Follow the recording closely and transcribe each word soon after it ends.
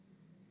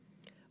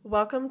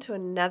Welcome to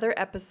another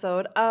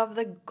episode of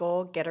the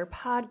Goal Getter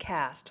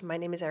Podcast. My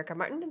name is Erica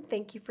Martin and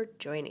thank you for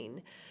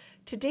joining.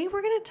 Today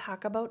we're going to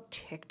talk about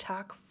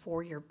TikTok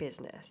for your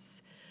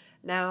business.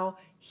 Now,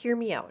 hear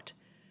me out.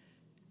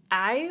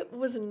 I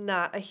was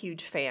not a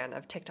huge fan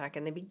of TikTok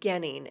in the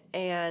beginning,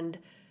 and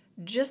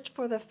just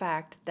for the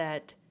fact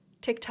that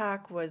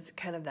TikTok was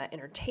kind of that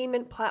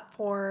entertainment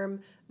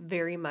platform,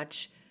 very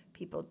much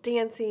people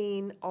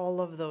dancing, all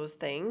of those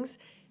things,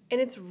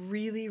 and it's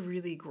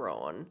really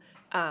grown.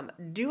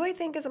 Do I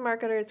think as a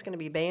marketer it's going to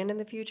be banned in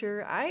the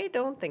future? I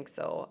don't think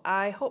so.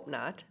 I hope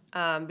not,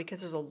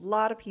 because there's a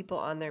lot of people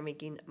on there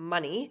making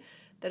money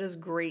that is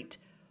great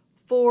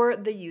for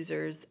the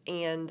users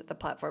and the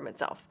platform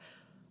itself.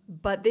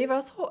 But they've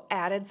also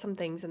added some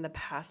things in the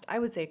past, I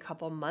would say a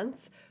couple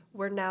months,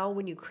 where now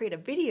when you create a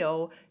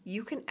video,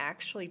 you can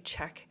actually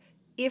check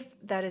if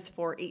that is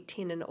for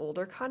 18 and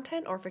older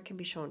content or if it can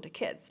be shown to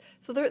kids.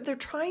 So they're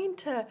trying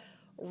to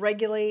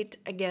regulate.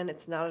 Again,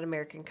 it's not an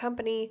American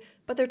company,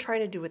 but they're trying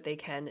to do what they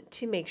can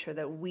to make sure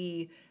that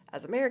we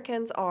as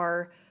Americans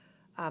are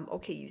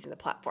okay using the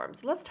platform.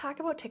 So let's talk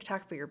about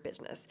TikTok for your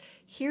business.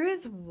 Here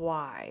is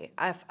why,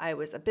 if I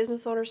was a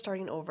business owner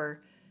starting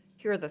over,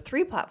 here are the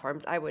three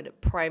platforms I would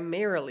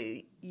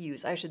primarily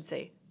use. I should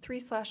say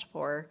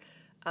 3/4,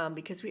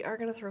 because we are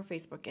going to throw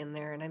Facebook in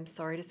there, and I'm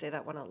sorry to say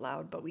that one out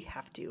loud, but we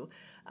have to.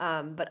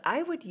 But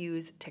I would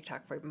use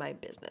TikTok for my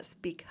business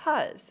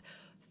because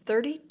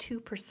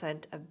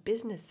 32% of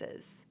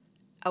businesses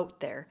out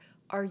there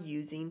are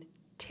using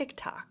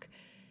TikTok.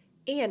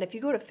 And if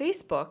you go to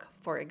Facebook,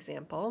 for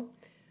example,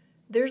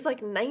 there's like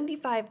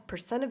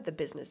 95% of the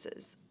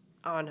businesses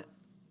are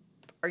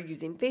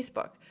using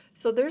Facebook.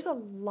 So there's a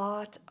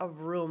lot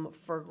of room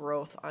for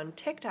growth on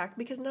TikTok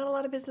because not a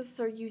lot of businesses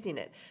are using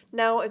it.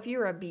 Now, if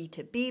you're a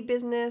B2B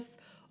business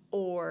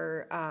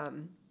or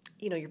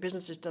your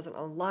business just doesn't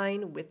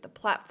align with the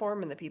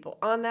platform and the people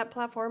on that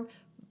platform,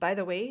 by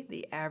the way,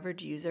 the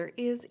average user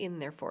is in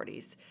their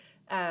 40s.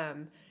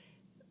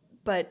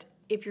 But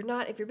if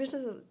your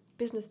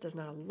business does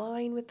not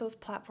align with those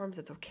platforms,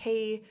 it's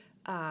okay.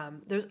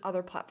 There's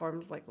other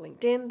platforms like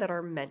LinkedIn that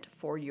are meant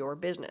for your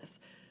business.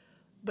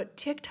 But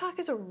TikTok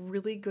is a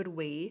really good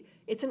way.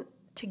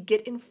 To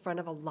get in front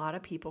of a lot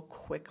of people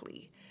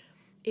quickly.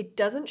 It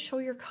doesn't show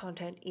your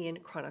content in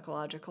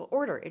chronological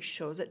order. It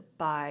shows it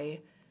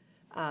by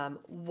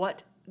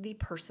what the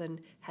person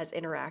has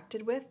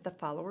interacted with, the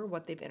follower,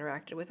 what they've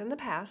interacted with in the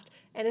past,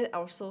 and it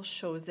also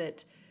shows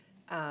it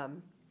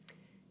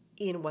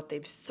in what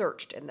they've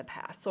searched in the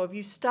past. So if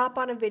you stop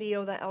on a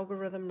video, the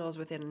algorithm knows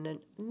within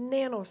a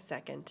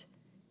nanosecond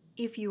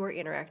if you are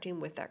interacting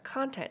with that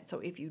content. So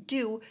if you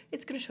do,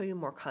 it's going to show you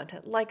more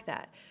content like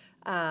that.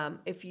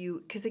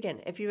 Because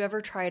again, if you've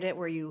ever tried it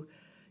where you're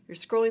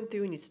scrolling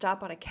through and you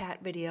stop on a cat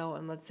video,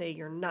 and let's say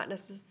you're not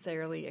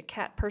necessarily a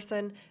cat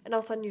person, and all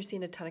of a sudden you're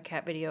seeing a ton of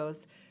cat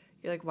videos,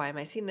 you're like, why am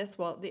I seeing this?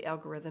 Well, the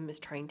algorithm is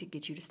trying to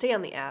get you to stay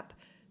on the app.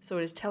 So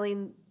it is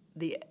telling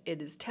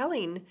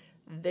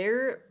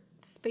their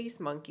space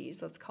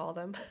monkeys, let's call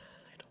them,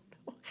 I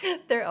don't know,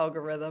 their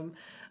algorithm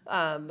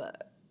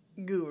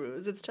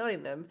gurus. It's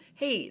telling them,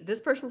 hey,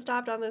 this person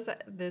stopped on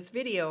this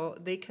video.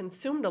 They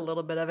consumed a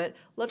little bit of it.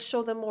 Let's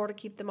show them more to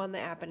keep them on the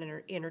app and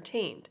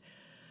entertained.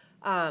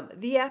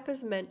 The app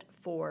is meant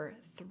for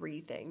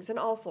three things, and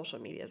all social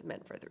media is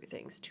meant for three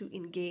things: to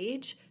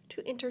engage,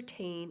 to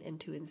entertain, and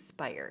to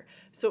inspire.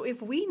 So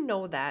if we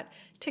know that,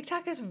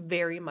 TikTok is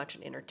very much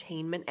an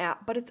entertainment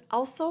app, but it's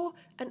also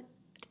an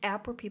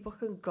app where people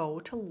can go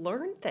to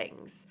learn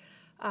things.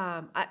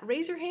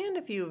 Raise your hand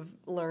if you've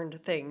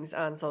learned things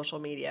on social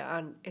media,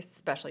 on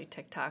especially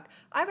TikTok.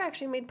 I've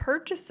actually made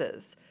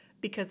purchases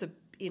because of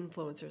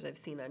influencers I've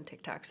seen on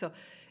TikTok. So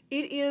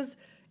it is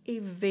a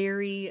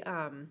very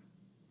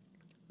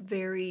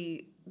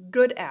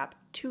good app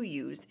to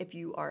use if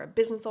you are a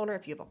business owner,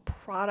 if you have a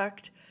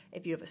product,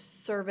 if you have a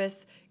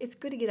service. It's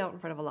good to get out in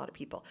front of a lot of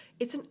people.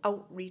 It's an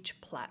outreach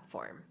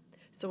platform.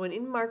 So when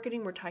in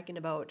marketing we're talking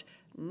about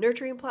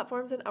nurturing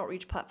platforms and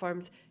outreach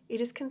platforms, it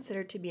is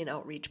considered to be an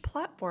outreach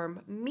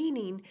platform,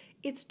 meaning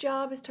its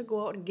job is to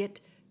go out and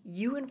get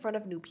you in front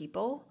of new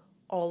people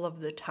all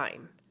of the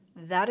time.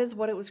 That is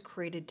what it was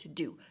created to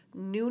do.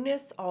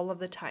 Newness all of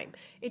the time.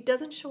 It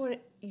doesn't show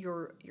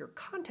your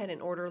content in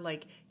order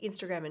like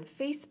Instagram and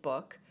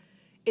Facebook.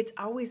 It's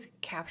always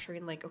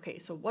capturing like, okay,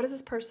 so what is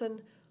this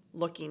person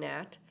looking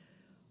at?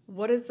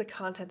 What is the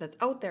content that's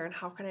out there and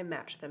how can I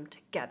match them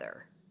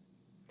together?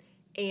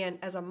 And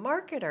as a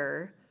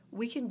marketer,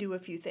 we can do a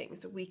few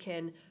things. We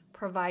can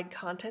provide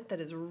content that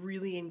is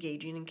really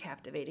engaging and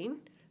captivating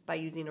by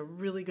using a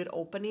really good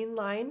opening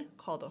line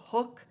called a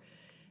hook,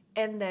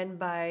 and then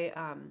by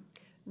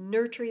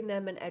nurturing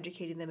them and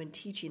educating them and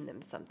teaching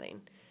them something.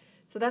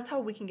 So that's how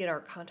we can get our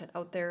content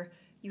out there.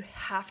 You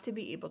have to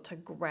be able to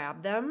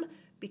grab them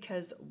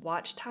because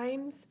watch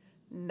times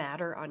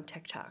matter on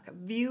TikTok.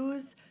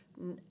 Views,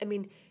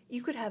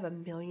 you could have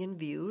 1 million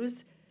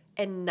views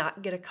and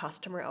not get a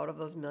customer out of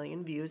those 1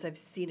 million views. I've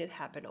seen it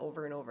happen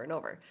over and over and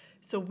over.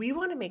 So we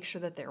want to make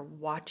sure that they're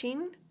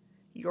watching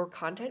your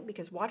content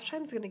because watch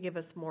time is going to give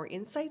us more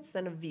insights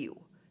than a view.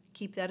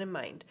 Keep that in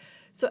mind.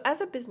 So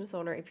as a business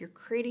owner, if you're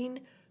creating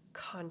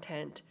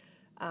content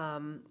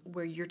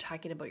where you're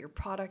talking about your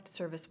product,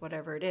 service,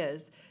 whatever it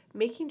is,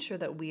 making sure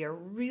that we are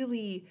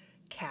really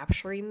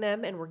capturing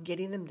them and we're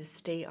getting them to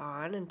stay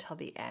on until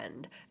the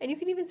end. And you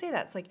can even say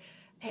that. It's like,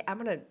 hey,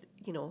 I'm going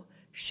to,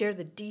 share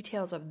the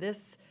details of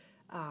this,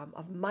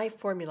 of my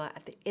formula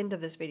at the end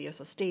of this video.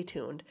 So stay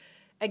tuned.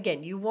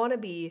 Again, you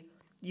want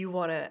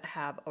to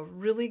have a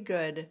really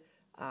good,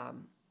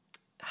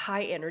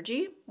 high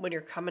energy when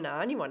you're coming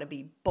on. You want to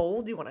be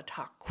bold. You want to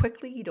talk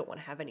quickly. You don't want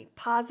to have any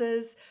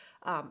pauses.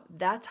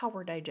 That's how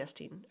we're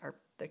digesting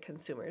the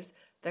consumers,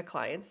 the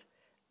clients,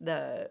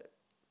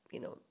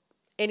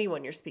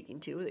 anyone you're speaking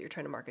to that you're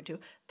trying to market to.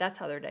 That's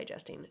how they're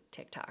digesting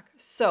TikTok.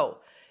 So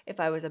if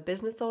I was a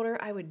business owner,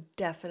 I would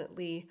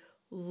definitely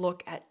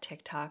look at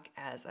TikTok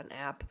as an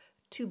app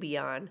to be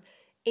on.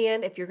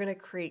 And if you're going to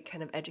create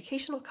kind of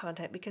educational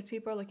content, because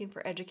people are looking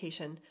for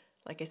education,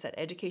 like I said,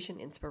 education,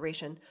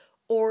 inspiration,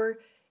 or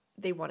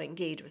they want to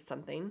engage with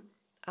something,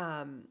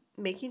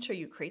 making sure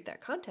you create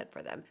that content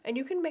for them. And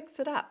you can mix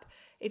it up.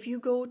 If you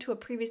go to a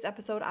previous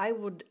episode,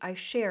 I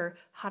share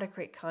how to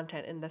create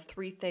content and the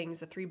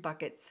three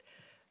buckets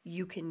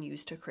you can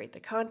use to create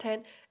the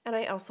content. And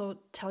I also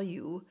tell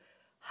you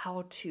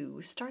how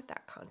to start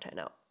that content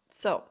out.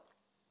 So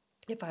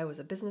if I was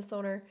a business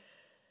owner,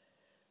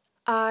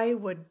 I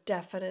would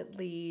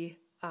definitely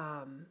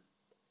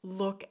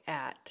look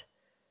at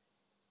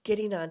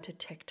getting onto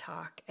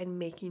TikTok and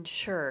making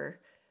sure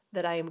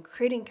that I am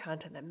creating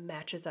content that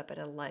matches up and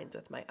aligns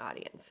with my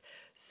audience.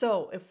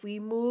 So if we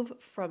move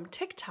from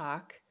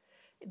TikTok,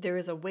 there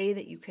is a way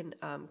that you can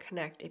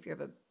connect. If you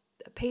have a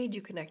page,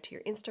 you connect to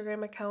your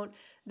Instagram account.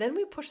 Then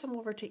we push them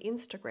over to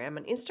Instagram,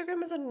 and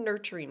Instagram is a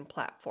nurturing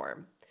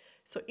platform.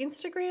 So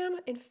Instagram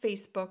and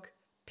Facebook,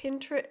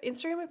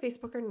 Instagram and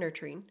Facebook are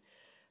nurturing.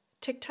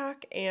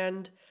 TikTok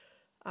and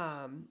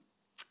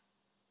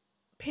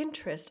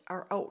Pinterest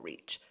are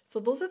outreach. So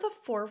those are the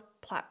 4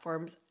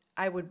 platforms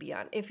I would be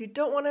on. If you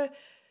don't want to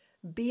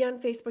be on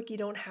Facebook, you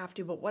don't have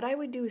to. But what I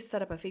would do is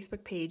set up a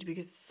Facebook page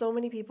because so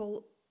many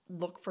people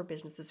look for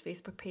businesses'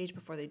 Facebook page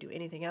before they do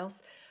anything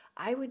else.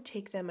 I would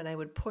take them and I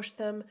would push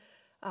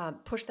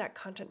that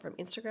content from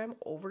Instagram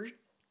over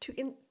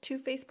to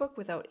Facebook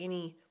without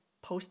any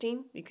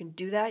posting. You can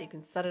do that. You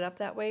can set it up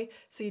that way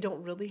so you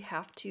don't really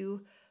have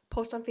to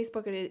post on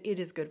Facebook. It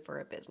is good for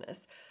a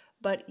business.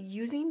 But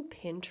using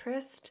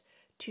Pinterest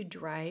to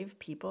drive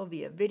people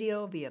via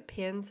video, via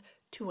pins,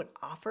 to an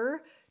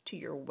offer, to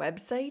your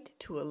website,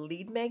 to a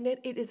lead magnet,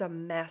 it is a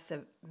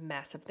massive,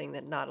 massive thing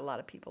that not a lot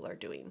of people are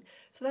doing.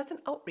 So that's an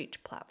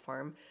outreach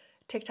platform.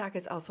 TikTok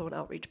is also an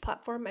outreach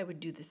platform. I would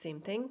do the same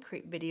thing,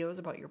 create videos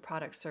about your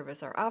product,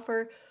 service, or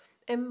offer,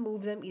 and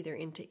move them either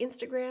into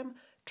Instagram,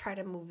 try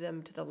to move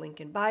them to the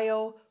link in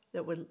bio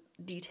that would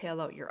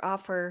detail out your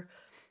offer,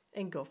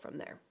 and go from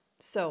there.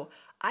 So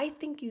I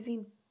think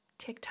using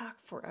TikTok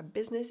for a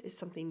business is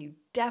something you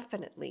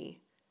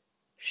definitely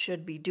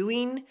should be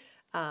doing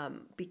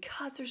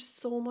because there's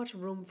so much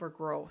room for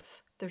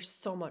growth. There's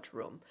so much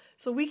room.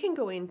 So we can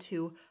go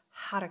into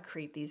how to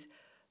create these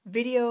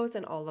videos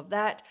and all of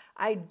that.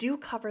 I do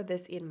cover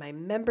this in my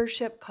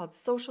membership called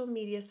Social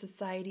Media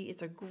Society.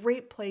 It's a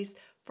great place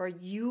for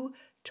you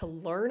to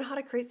learn how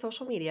to create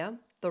social media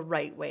the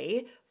right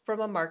way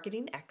from a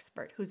marketing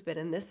expert who's been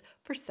in this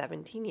for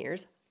 17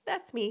 years.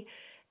 That's me.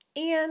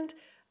 And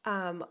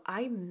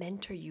I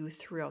mentor you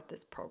throughout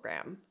this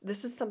program.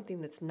 This is something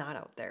that's not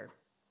out there,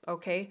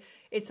 okay?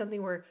 It's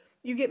something where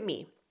you get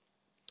me,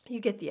 you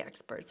get the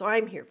expert. So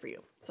I'm here for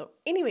you. So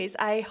anyways,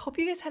 I hope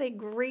you guys had a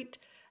great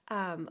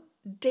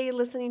day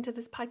listening to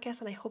this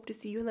podcast, and I hope to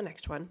see you in the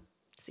next one.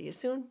 See you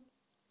soon.